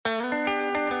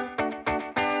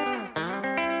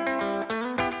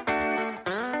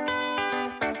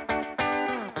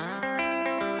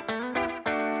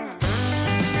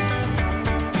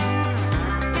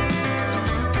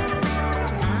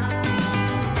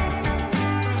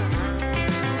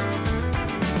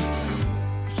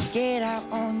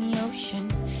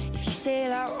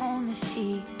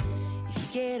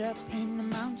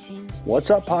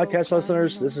What's up, podcast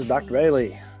listeners? This is Dr.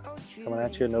 Bailey coming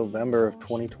at you in November of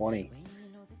 2020.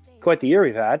 Quite the year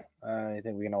we've had. I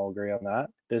think we can all agree on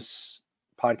that. This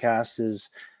podcast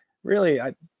is really,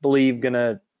 I believe, going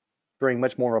to bring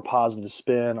much more of a positive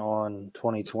spin on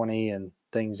 2020 and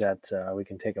things that we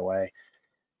can take away.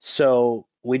 So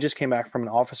we just came back from an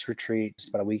office retreat just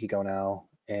about a week ago now,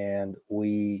 and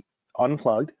we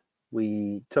unplugged.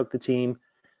 We took the team.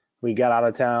 We got out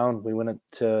of town. We went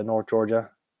to North Georgia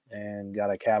and got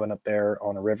a cabin up there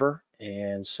on a river.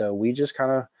 And so we just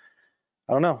kind of,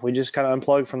 I don't know, we just kind of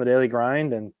unplugged from the daily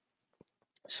grind. And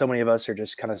so many of us are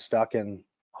just kind of stuck in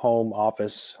home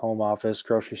office,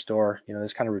 grocery store,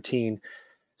 this kind of routine.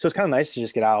 So it's kind of nice to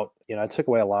just get out. I took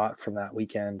away a lot from that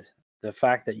weekend. The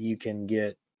fact that you can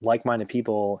get like-minded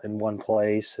people in one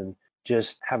place and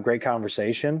just have great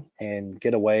conversation and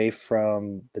get away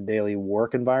from the daily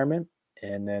work environment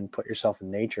and then put yourself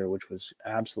in nature, which was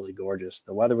absolutely gorgeous.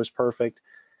 The weather was perfect.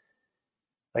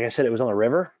 Like I said, it was on the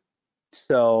river.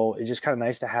 So it's just kind of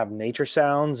nice to have nature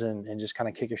sounds and just kind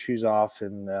of kick your shoes off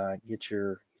and get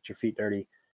your feet dirty.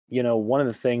 One of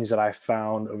the things that I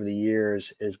found over the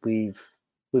years is we've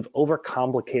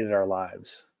overcomplicated our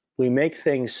lives. We make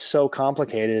things so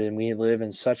complicated, and we live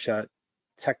in such a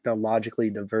technologically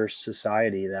diverse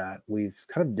society that we've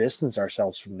kind of distanced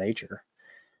ourselves from nature.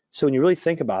 So when you really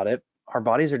think about it, our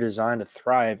bodies are designed to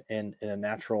thrive in a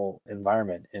natural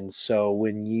environment. And so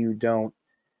when you don't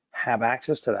have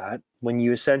access to that, when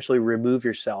you essentially remove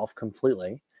yourself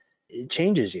completely, it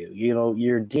changes you.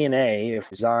 Your DNA is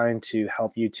designed to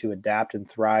help you to adapt and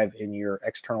thrive in your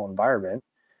external environment,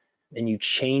 and you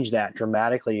change that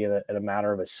dramatically in a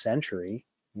matter of a century.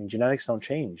 I mean, genetics don't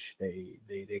change.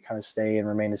 They kind of stay and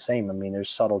remain the same. I mean, there's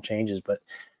subtle changes, but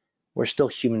we're still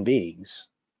human beings,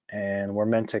 and we're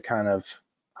meant to kind of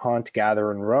hunt,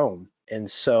 gather, and roam. And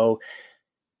so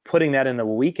putting that in a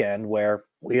weekend where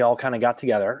we all kind of got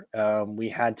together, we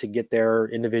had to get there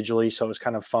individually, so it was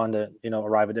kind of fun to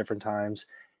arrive at different times.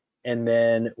 And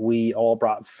then we all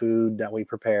brought food that we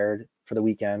prepared for the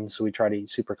weekend, so we tried to eat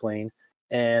super clean.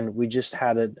 And we just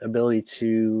had an ability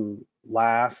to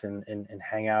laugh and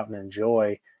hang out and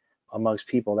enjoy amongst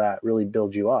people that really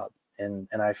build you up. And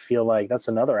I feel like that's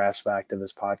another aspect of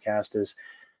this podcast, is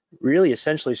really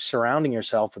essentially surrounding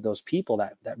yourself with those people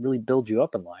that really build you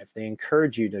up in life. They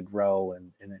encourage you to grow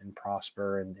and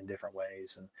prosper in different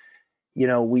ways.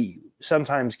 And we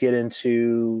sometimes get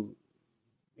into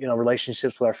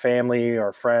relationships with our family,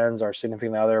 our friends, our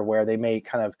significant other, where they may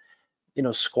kind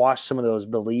of squash some of those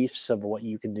beliefs of what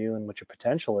you can do and what your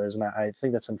potential is. And I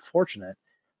think that's unfortunate.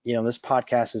 This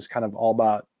podcast is kind of all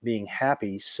about being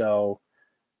happy. So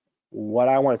what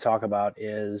I want to talk about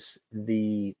is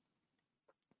the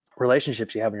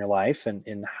relationships you have in your life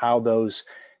and how those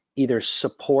either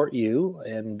support you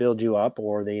and build you up,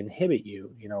 or they inhibit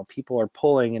you. People are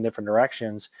pulling in different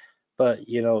directions, but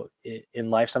in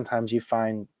life sometimes you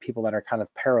find people that are kind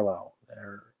of parallel.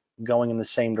 They're going in the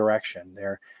same direction.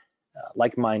 They're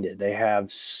like-minded. They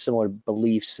have similar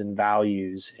beliefs and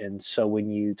values, and so when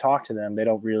you talk to them, they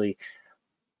don't really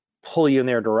pull you in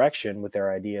their direction with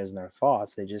their ideas and their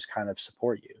thoughts. They just kind of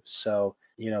support you. So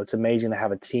it's amazing to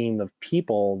have a team of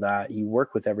people that you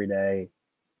work with every day,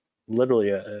 literally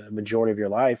a majority of your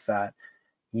life, that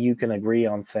you can agree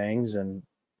on things, and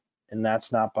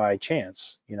that's not by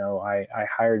chance. I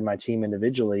hired my team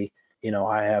individually.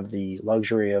 I have the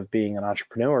luxury of being an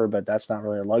entrepreneur, but that's not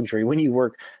really a luxury when you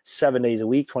work 7 days a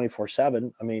week,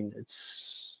 24/7. I mean,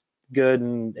 it's good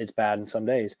and it's bad in some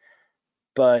days,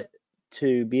 but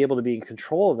to be able to be in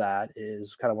control of that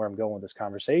is kind of where I'm going with this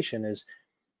conversation. Is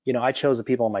I chose the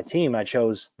people on my team. I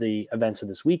chose the events of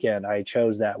this weekend. I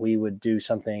chose that we would do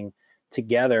something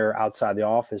together outside the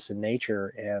office in nature,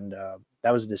 and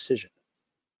that was a decision.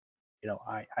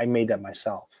 I made that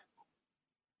myself.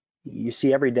 You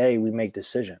see, every day we make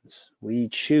decisions. We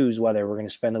choose whether we're going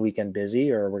to spend the weekend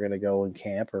busy, or we're going to go and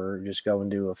camp, or just go and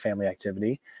do a family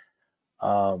activity.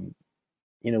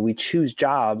 We choose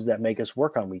jobs that make us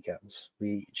work on weekends.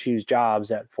 We choose jobs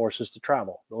that force us to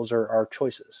travel. Those are our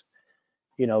choices.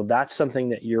 That's something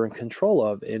that you're in control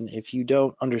of. And if you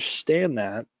don't understand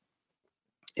that,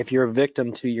 if you're a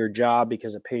victim to your job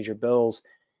because it pays your bills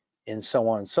and so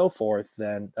on and so forth,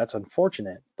 then that's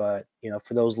unfortunate. But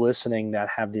for those listening that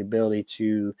have the ability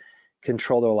to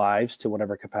control their lives to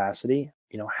whatever capacity,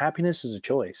 happiness is a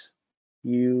choice.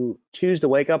 You choose to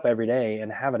wake up every day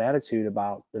and have an attitude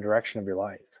about the direction of your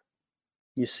life.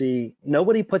 You see,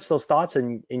 nobody puts those thoughts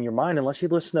in your mind unless you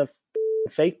listen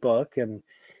to fake book and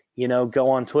go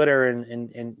on Twitter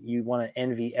and you want to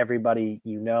envy everybody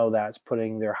that's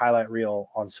putting their highlight reel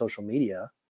on social media.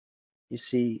 You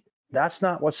see, That's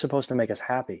not what's supposed to make us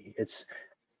happy. It's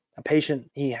a patient,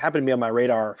 he happened to be on my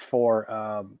radar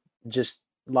for just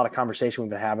a lot of conversation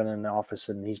we've been having in the office,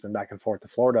 and he's been back and forth to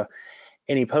Florida.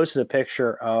 And he posted a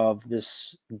picture of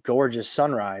this gorgeous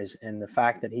sunrise and the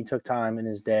fact that he took time in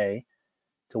his day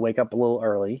to wake up a little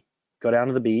early, go down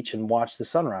to the beach and watch the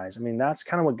sunrise. I mean, that's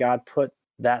kind of what God put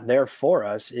that there for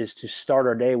us, is to start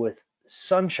our day with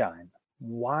sunshine.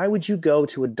 Why would you go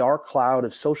to a dark cloud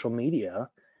of social media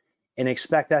and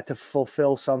expect that to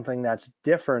fulfill something that's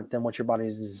different than what your body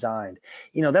is designed?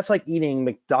 You know, that's like eating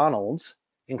McDonald's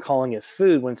and calling it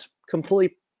food when it's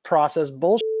completely processed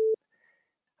bullshit.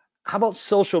 How about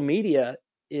social media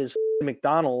is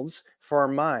McDonald's for our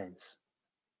minds?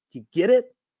 Do you get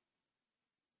it?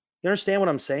 You understand what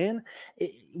I'm saying?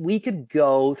 We could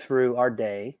go through our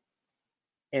day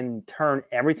and turn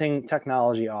everything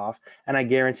technology off, and I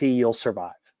guarantee you'll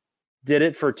survive. Did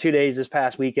it for 2 days this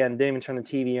past weekend, didn't even turn the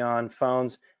TV on,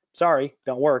 phones, sorry,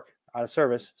 don't work, out of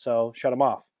service, so shut them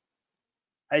off.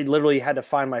 I literally had to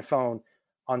find my phone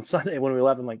on Sunday when we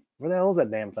left. I'm like, where the hell is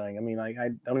that damn thing? I mean, I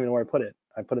don't even know where I put it.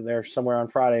 I put it there somewhere on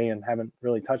Friday and haven't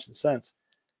really touched it since.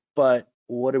 But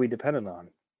what are we dependent on?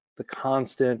 The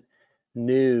constant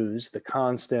news, the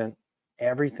constant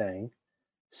everything.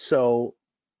 So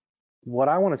what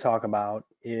I want to talk about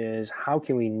is how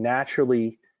can we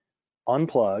naturally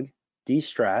unplug,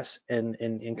 de-stress, and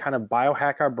kind of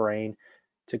biohack our brain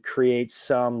to create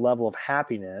some level of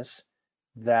happiness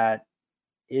that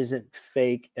isn't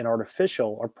fake and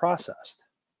artificial or processed.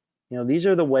 You know, these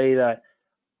are the way that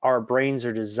our brains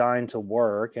are designed to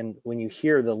work. And when you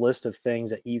hear the list of things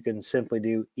that you can simply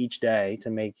do each day to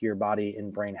make your body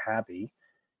and brain happy,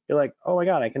 you're like, oh my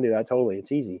God, I can do that totally.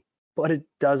 It's easy. But it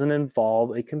doesn't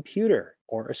involve a computer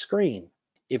or a screen.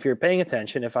 If you're paying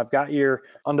attention, if I've got your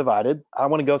undivided, I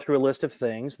want to go through a list of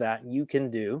things that you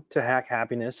can do to hack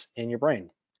happiness in your brain.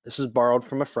 This is borrowed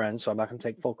from a friend, so I'm not going to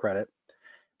take full credit.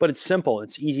 But it's simple.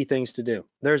 It's easy things to do.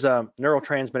 There's a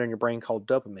neurotransmitter in your brain called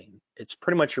dopamine. It's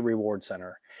pretty much your reward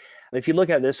center. If you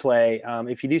look at it this way,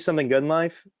 if you do something good in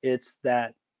life, it's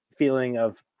that feeling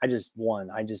of, I just won,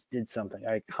 I just did something,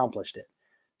 I accomplished it.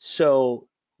 So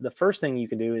the first thing you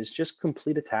can do is just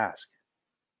complete a task.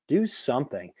 Do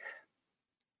something.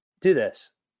 Do this.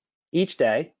 Each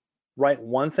day, write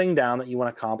one thing down that you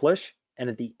want to accomplish, and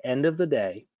at the end of the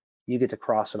day, you get to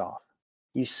cross it off.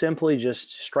 You simply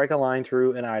just strike a line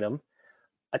through an item,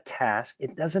 a task.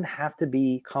 It doesn't have to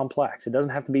be complex. It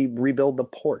doesn't have to be rebuild the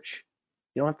porch.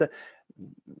 You don't have to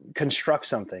construct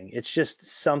something. It's just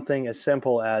something as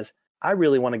simple as, I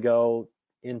really want to go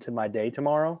into my day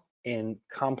tomorrow and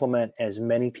compliment as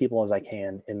many people as I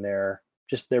can in their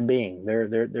being,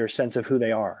 their sense of who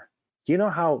they are. Do you know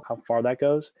how far that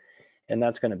goes? And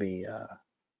that's going to be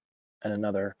in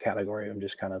another category. I'm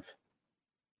just kind of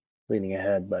leaning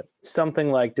ahead, but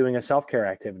something like doing a self-care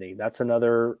activity, that's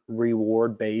another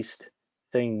reward-based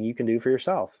thing you can do for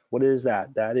yourself. What is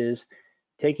that? That is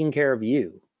taking care of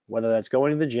you, whether that's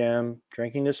going to the gym,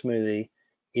 drinking a smoothie,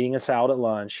 eating a salad at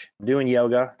lunch, doing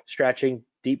yoga, stretching,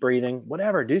 deep breathing,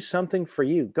 whatever. Do something for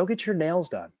you. Go get your nails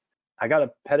done. I got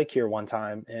a pedicure one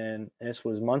time, and this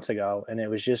was months ago, and it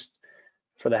was just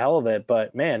for the hell of it,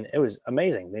 but man, it was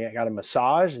amazing. They got a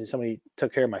massage, and somebody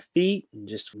took care of my feet and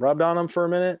just rubbed on them for a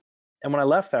minute. And when I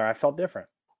left there, I felt different.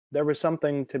 There was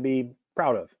something to be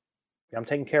proud of. I'm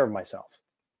taking care of myself.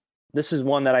 This is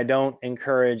one that I don't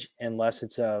encourage unless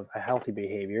it's a healthy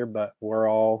behavior, but we're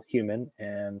all human,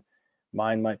 and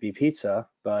mine might be pizza,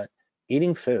 but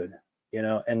eating food, you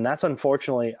know, and that's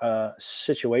unfortunately a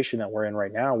situation that we're in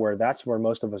right now, where that's where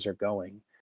most of us are going.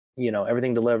 You know,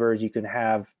 everything delivers. You can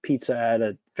have pizza at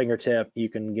a fingertip. You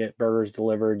can get burgers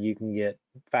delivered. You can get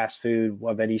fast food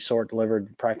of any sort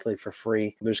delivered practically for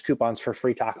free. There's coupons for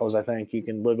free tacos. I think you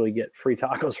can literally get free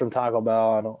tacos from Taco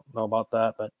Bell. I don't know about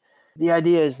that, but the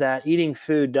idea is that eating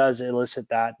food does elicit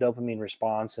that dopamine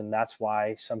response, and that's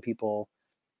why some people,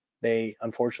 they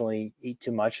unfortunately eat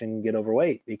too much and get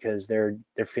overweight, because they're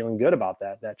feeling good about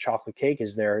that. That chocolate cake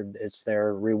is it's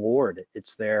their reward.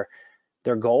 It's their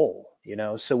goal, you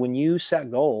know. So when you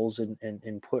set goals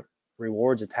and put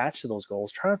rewards attached to those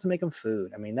goals, try not to make them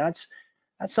food. I mean, that's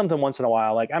something once in a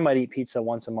while. Like, I might eat pizza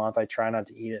once a month. I try not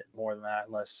to eat it more than that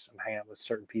unless I'm hanging out with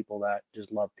certain people that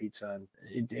just love pizza, and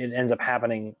it ends up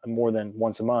happening more than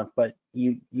once a month. But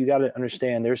you got to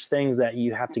understand, there's things that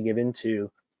you have to give into.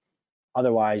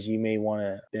 Otherwise, you may want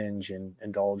to binge and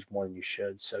indulge more than you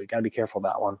should. So you got to be careful of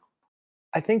that one.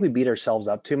 I think we beat ourselves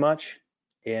up too much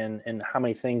in how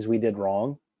many things we did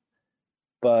wrong.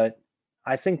 But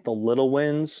I think the little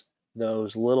wins,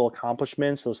 those little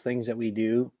accomplishments, those things that we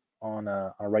do on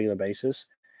a regular basis,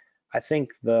 I think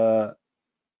the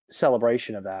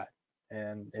celebration of that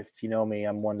And if you know me,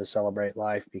 I'm one to celebrate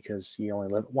life because you only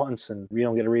live once and you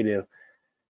don't get a redo.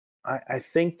 I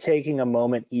think taking a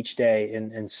moment each day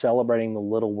and celebrating the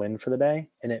little win for the day,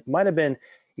 and it might have been,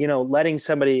 letting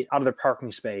somebody out of their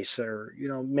parking space, or,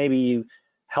 maybe you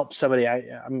help somebody. I'm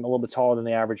a little bit taller than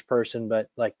the average person, but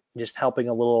like just helping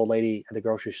a little old lady at the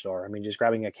grocery store. I mean, just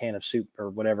grabbing a can of soup or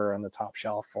whatever on the top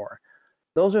shelf for her.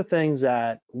 Those are things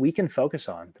that we can focus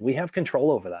on. We have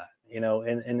control over that,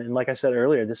 and like I said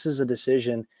earlier, this is a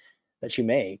decision that you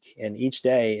make, and each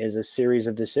day is a series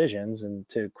of decisions. And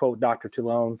to quote Dr.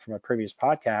 Toulon from a previous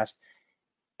podcast,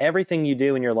 everything you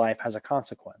do in your life has a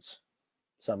consequence.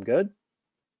 Some good,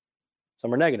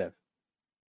 some are negative.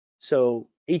 So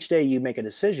each day you make a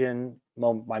decision,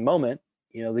 moment by moment.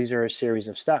 These are a series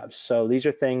of steps. So these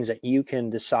are things that you can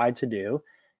decide to do.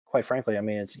 Quite frankly, I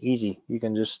mean, it's easy. You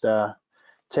can just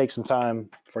take some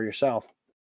time for yourself.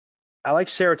 I like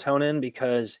serotonin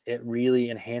because it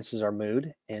really enhances our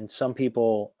mood, and some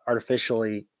people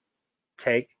artificially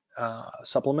take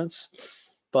supplements,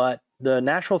 but the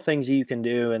natural things you can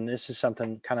do, and this is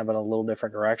something kind of in a little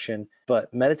different direction,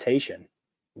 but meditation.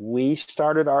 We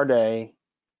started our day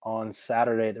on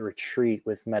Saturday at the retreat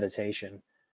with meditation.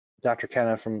 Dr.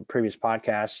 Kenna from previous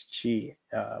podcasts, she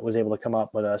was able to come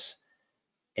up with us,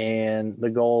 and the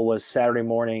goal was Saturday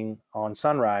morning on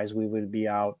sunrise, we would be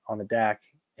out on the deck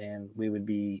and we would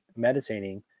be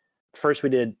meditating. First, we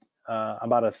did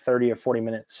about a 30 or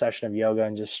 40-minute session of yoga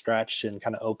and just stretched and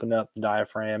kind of opened up the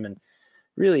diaphragm. And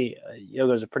really,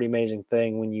 yoga is a pretty amazing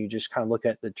thing when you just kind of look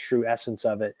at the true essence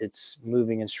of it. It's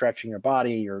moving and stretching your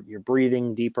body, you're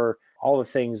breathing deeper, all the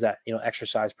things that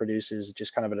exercise produces,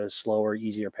 just kind of at a slower,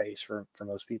 easier pace for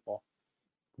most people.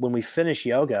 When we finished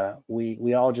yoga,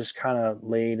 we all just kind of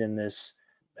laid in this.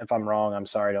 If I'm wrong, I'm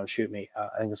sorry, don't shoot me.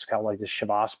 I think it's kind of like this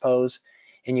Shavas pose,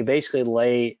 and you basically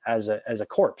lay as a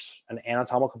corpse, an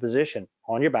anatomical position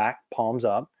on your back, palms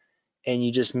up, and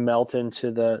you just melt into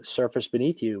the surface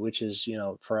beneath you, which is,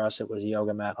 for us, it was a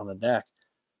yoga mat on the deck.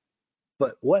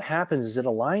 But what happens is it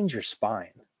aligns your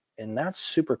spine, and that's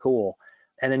super cool.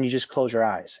 And then you just close your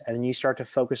eyes, and then you start to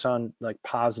focus on like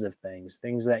positive things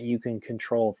that you can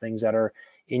control, things that are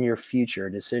in your future,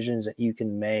 decisions that you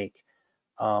can make.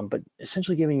 But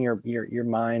essentially giving your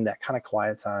mind that kind of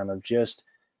quiet time of just,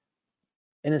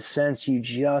 in a sense, you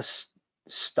just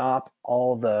stop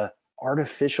all the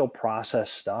artificial process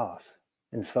stuff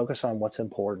and focus on what's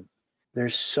important.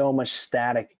 There's so much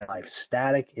static in life.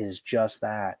 Static is just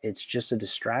that. It's just a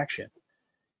distraction.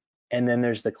 And then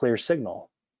there's the clear signal.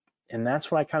 And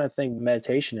that's what I kind of think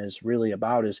meditation is really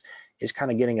about, is kind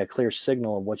of getting a clear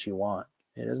signal of what you want.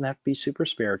 It doesn't have to be super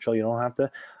spiritual. You don't have to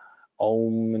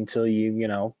om until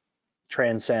you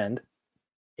transcend.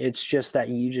 It's just that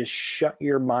you just shut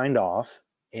your mind off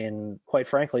and, quite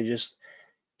frankly, just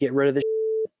get rid of the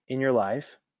in your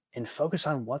life and focus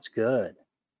on what's good.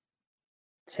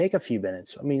 Take a few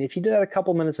minutes. I mean, if you do that a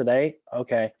couple minutes a day,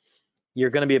 okay, you're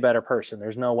going to be a better person.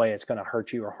 There's no way it's going to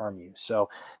hurt you or harm you. So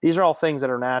these are all things that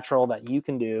are natural that you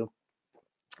can do,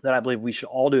 that I believe we should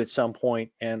all do at some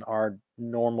point in our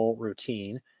normal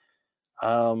routine.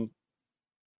 One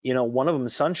of them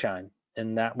is sunshine.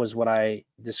 And that was what I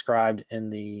described in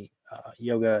the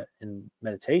yoga and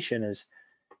meditation is,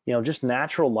 just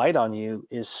natural light on you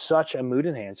is such a mood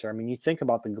enhancer. I mean, you think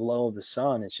about the glow of the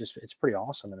sun, it's pretty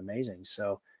awesome and amazing.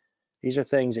 So these are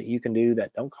things that you can do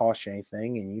that don't cost you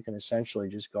anything, and you can essentially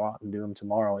just go out and do them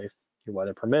tomorrow if your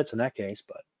weather permits in that case.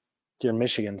 But if you're in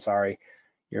Michigan, sorry,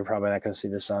 you're probably not going to see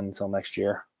the sun until next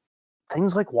year.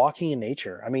 Things like walking in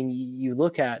nature. I mean, you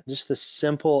look at just the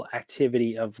simple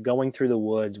activity of going through the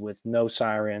woods with no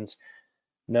sirens,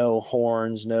 no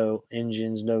horns, no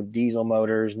engines, no diesel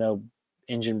motors, no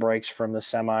engine brakes from the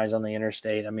semis on the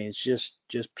interstate. I mean, it's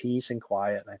just peace and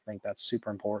quiet. And I think that's super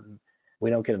important. We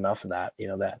don't get enough of that,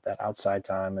 that outside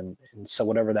time. And so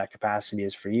whatever that capacity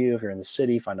is for you, if you're in the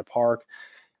city, find a park.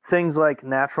 Things like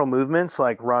natural movements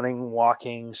like running,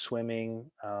 walking,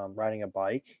 swimming, riding a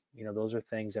bike, those are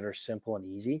things that are simple and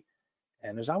easy.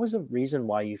 And there's always a reason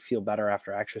why you feel better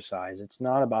after exercise. It's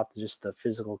not about just the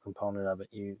physical component of it.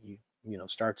 You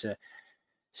start to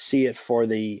see it for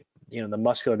the the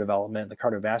muscular development, the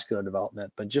cardiovascular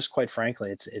development, but just quite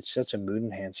frankly, it's such a mood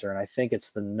enhancer. And I think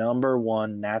it's the number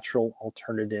one natural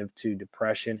alternative to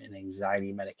depression and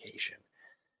anxiety medication.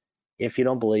 If you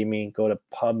don't believe me, go to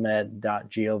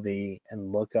pubmed.gov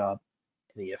and look up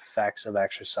the effects of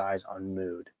exercise on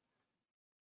mood.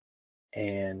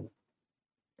 And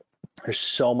there's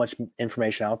so much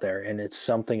information out there, and it's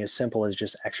something as simple as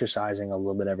just exercising a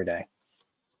little bit every day.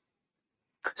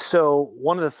 So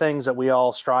one of the things that we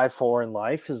all strive for in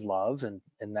life is love, and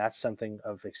that's something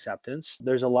of acceptance.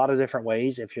 There's a lot of different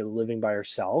ways if you're living by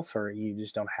yourself or you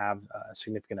just don't have a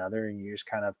significant other and you're just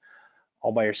kind of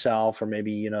all by yourself, or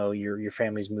maybe your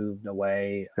family's moved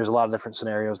away. There's a lot of different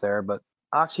scenarios there, but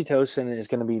oxytocin is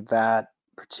going to be that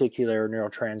particular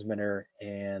neurotransmitter,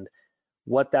 and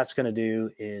what that's going to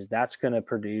do is that's going to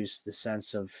produce the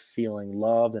sense of feeling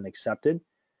loved and accepted.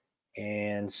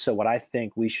 And so what I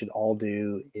think we should all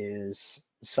do is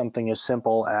something as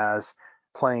simple as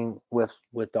playing with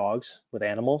dogs, with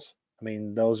animals. I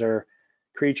mean, those are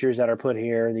creatures that are put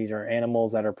here. These are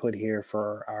animals that are put here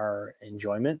for our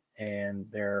enjoyment, and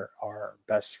they're our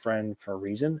best friend for a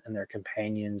reason, and their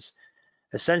companions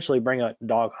essentially bring a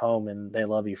dog home and they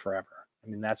love you forever. I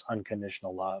mean, that's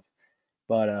unconditional love.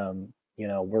 But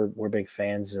we're big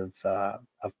fans of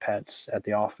pets at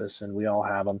the office, and we all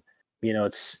have them.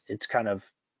 It's kind of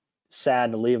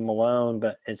sad to leave them alone,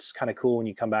 but it's kind of cool when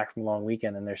you come back from a long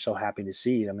weekend and they're so happy to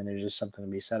see you. I mean, there's just something to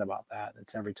be said about that.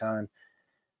 It's every time.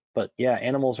 But yeah,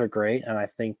 animals are great, and I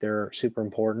think they're super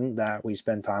important that we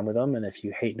spend time with them. And if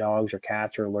you hate dogs or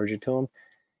cats or allergic to them,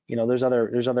 there's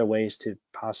other ways to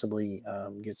possibly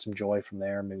get some joy from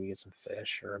there. Maybe get some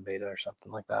fish or a beta or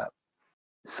something like that.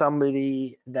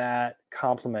 Somebody that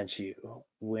compliments you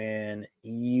when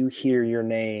you hear your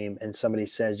name and somebody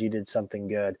says you did something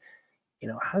good,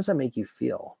 how does that make you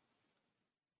feel?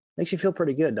 Makes you feel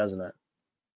pretty good, doesn't it?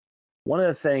 One of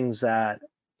the things that,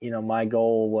 my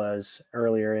goal was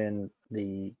earlier in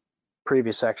the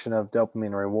previous section of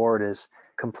dopamine reward is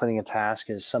completing a task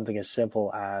is something as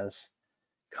simple as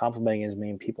complimenting as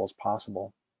many people as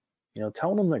possible.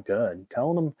 Telling them they're good,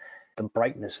 telling them the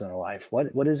brightness in their life.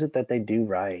 What is it that they do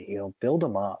right? Build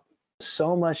them up.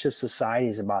 So much of society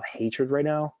is about hatred right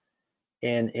now,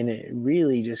 and it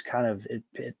really just kind of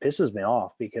it pisses me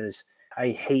off because I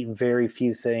hate very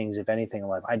few things, if anything, in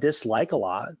life. I dislike a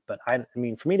lot, but I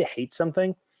mean, for me to hate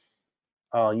something,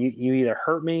 you either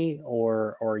hurt me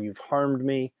or you've harmed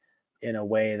me in a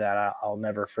way that I'll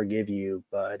never forgive you.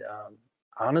 But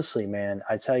honestly, man,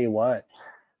 I tell you what,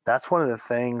 that's one of the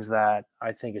things that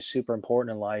I think is super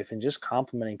important in life, and just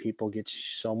complimenting people gets you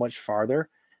so much farther.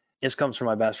 This comes from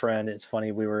my best friend. It's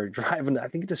funny, we were driving, I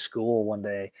think, to school one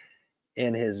day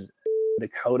in his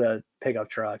Dakota pickup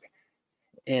truck.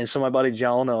 And so my buddy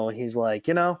Jono, he's like,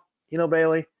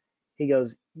 Bailey, he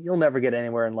goes, you'll never get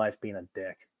anywhere in life being a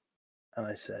dick. And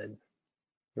I said,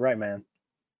 you're right, man.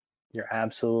 You're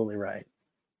absolutely right.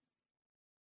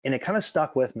 And it kind of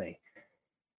stuck with me.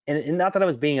 And not that I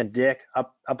was being a dick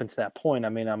up until that point. I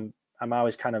mean, I'm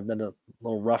always kind of been a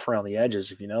little rough around the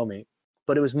edges, if you know me.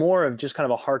 But it was more of just kind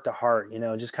of a heart to heart,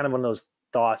 just kind of one of those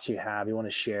thoughts you have, you want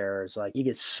to share. It's like you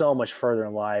get so much further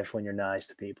in life when you're nice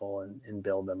to people and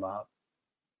build them up.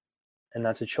 And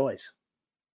that's a choice.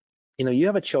 You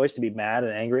have a choice to be mad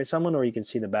and angry at someone, or you can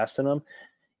see the best in them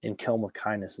and kill them with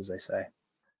kindness, as they say.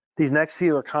 These next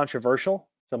few are controversial.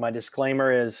 So my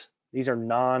disclaimer is these are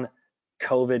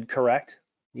non-COVID correct.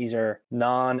 These are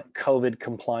non-COVID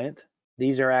compliant.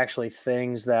 These are actually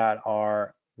things that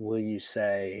are, will you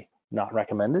say, not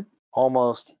recommended,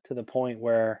 almost to the point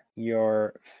where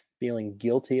you're feeling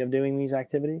guilty of doing these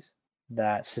activities,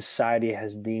 that society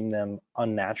has deemed them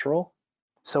unnatural.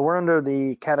 So we're under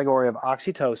the category of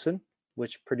oxytocin,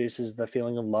 which produces the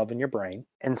feeling of love in your brain.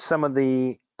 And some of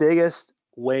the biggest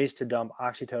ways to dump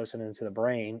oxytocin into the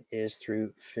brain is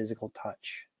through physical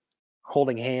touch.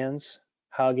 Holding hands,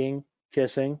 hugging,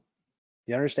 kissing.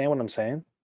 You understand what I'm saying?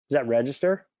 Does that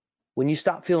register? When you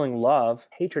stop feeling love,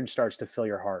 hatred starts to fill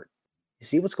your heart. You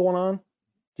see what's going on? Do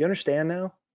you understand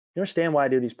now? You understand why I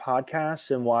do these podcasts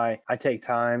and why I take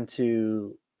time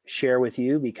to share with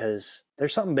you? Because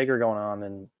there's something bigger going on,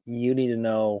 and you need to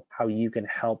know how you can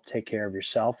help take care of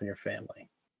yourself and your family.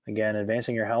 Again,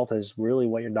 advancing your health is really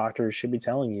what your doctors should be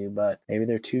telling you, but maybe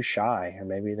they're too shy, or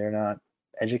maybe they're not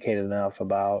educated enough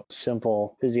about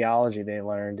simple physiology they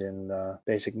learned in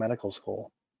basic medical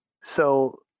school.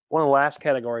 So one of the last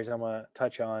categories I'm going to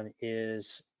touch on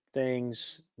is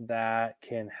things that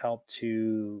can help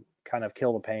to kind of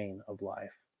kill the pain of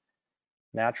life.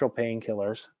 Natural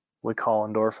painkillers we call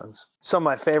endorphins. Some of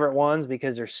my favorite ones,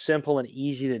 because they're simple and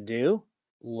easy to do,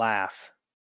 laugh.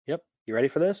 Yep, you ready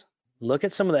for this? Look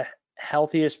at some of the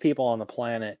healthiest people on the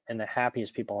planet and the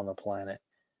happiest people on the planet,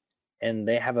 and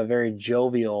they have a very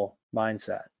jovial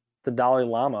mindset. The Dalai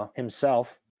Lama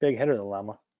himself, big hitter, the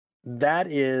Lama,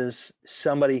 that is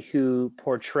somebody who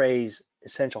portrays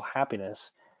essential happiness,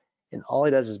 and all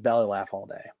he does is belly laugh all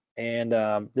day.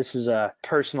 And this is a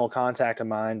personal contact of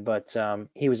mine, but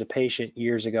he was a patient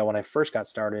years ago when I first got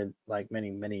started, like many,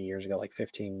 many years ago, like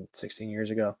 15, 16 years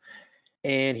ago.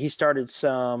 and he started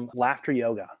some laughter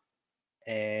yoga.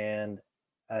 And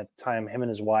at the time, him and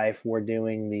his wife were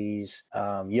doing these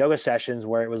yoga sessions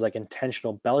where it was like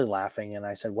intentional belly laughing. And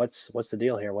I said, what's the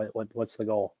deal here? What's the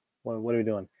goal? What are we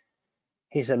doing?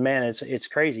 He said, man, it's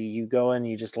crazy. You go in,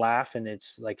 you just laugh, and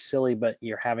it's like silly, but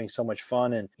you're having so much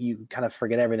fun, and you kind of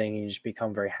forget everything, and you just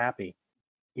become very happy.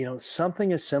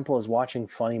 Something as simple as watching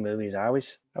funny movies. I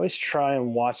always try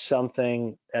and watch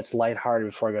something that's lighthearted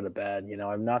before I go to bed.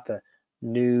 I'm not the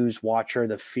news watcher,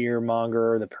 the fear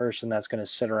monger, the person that's going to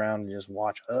sit around and just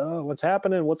watch, oh, what's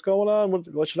happening? What's going on?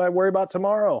 What should I worry about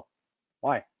tomorrow?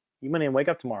 Why? You might even wake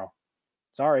up tomorrow.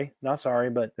 Sorry, not sorry,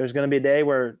 but there's going to be a day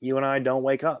where you and I don't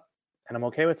wake up, and I'm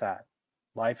okay with that.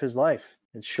 Life is life.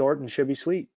 It's short and should be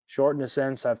sweet. Short in the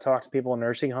sense, I've talked to people in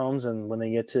nursing homes, and when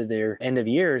they get to their end of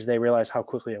years, they realize how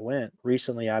quickly it went.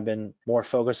 Recently, I've been more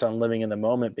focused on living in the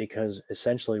moment because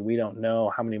essentially we don't know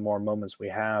how many more moments we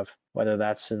have, whether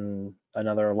that's in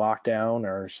another lockdown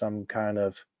or some kind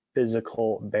of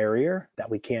physical barrier that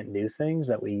we can't do things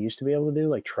that we used to be able to do,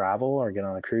 like travel or get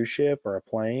on a cruise ship or a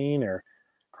plane or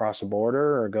cross a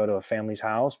border or go to a family's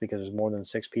house because there's more than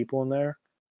 6 people in there.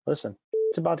 Listen,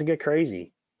 it's about to get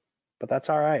crazy, but that's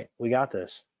all right. We got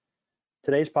this.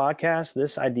 Today's podcast,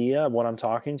 this idea of what I'm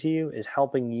talking to you is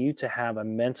helping you to have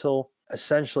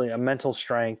essentially a mental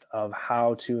strength of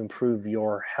how to improve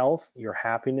your health, your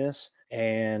happiness,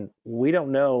 and we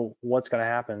don't know what's going to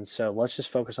happen. So let's just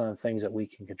focus on the things that we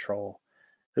can control.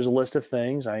 There's a list of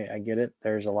things. I get it.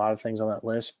 There's a lot of things on that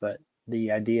list, but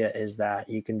the idea is that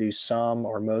you can do some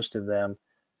or most of them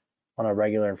on a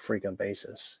regular and frequent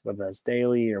basis, whether that's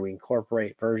daily or we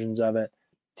incorporate versions of it.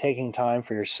 Taking time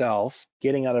for yourself,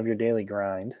 getting out of your daily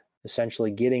grind,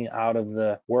 essentially getting out of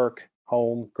the work,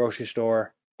 home, grocery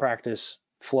store, practice,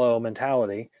 flow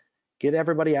mentality. Get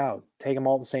everybody out, take them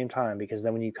all at the same time, because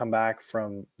then when you come back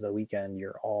from the weekend,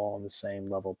 you're all on the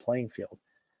same level playing field.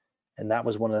 And that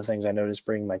was one of the things I noticed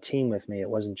bringing my team with me. It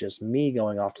wasn't just me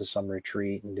going off to some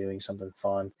retreat and doing something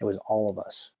fun. It was all of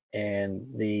us. And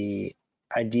the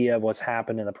idea of what's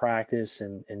happened in the practice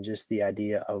and just the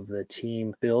idea of the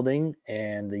team building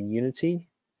and the unity.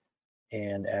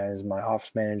 And as my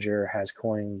office manager has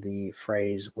coined the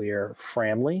phrase, we are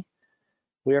framly.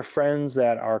 We are friends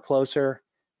that are closer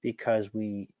because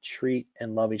we treat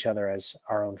and love each other as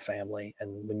our own family.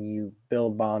 And when you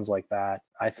build bonds like that,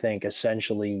 I think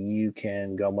essentially you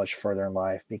can go much further in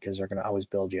life because they're going to always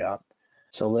build you up.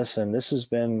 So listen, this has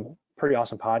been pretty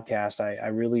awesome podcast. I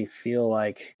really feel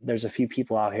like there's a few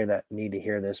people out here that need to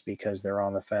hear this because they're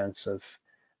on the fence of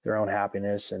their own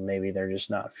happiness and maybe they're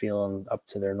just not feeling up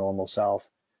to their normal self.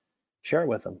 Share it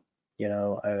with them.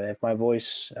 If my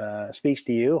voice speaks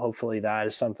to you, hopefully that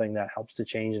is something that helps to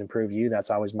change and improve you. That's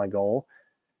always my goal.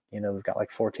 We've got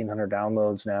like 1,400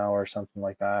 downloads now or something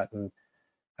like that. And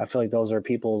I feel like those are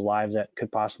people's lives that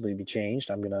could possibly be changed.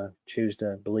 I'm going to choose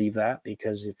to believe that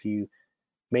because if you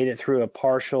made it through a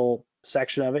partial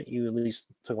section of it, you at least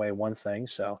took away one thing.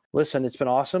 So listen, it's been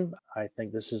awesome. I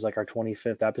think this is like our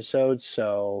 25th episode.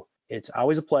 So it's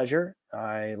always a pleasure.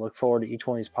 I look forward to each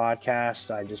one of these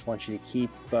podcasts. I just want you to keep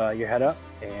your head up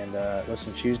and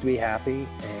listen, choose to be happy.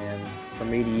 And from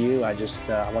me to you, I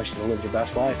want you to live your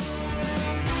best life.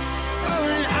 Oh,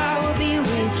 and I will be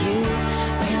with you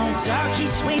when the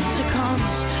darkest winter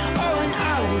comes. Oh, and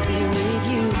I will be with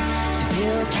you to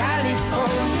feel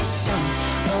California sun.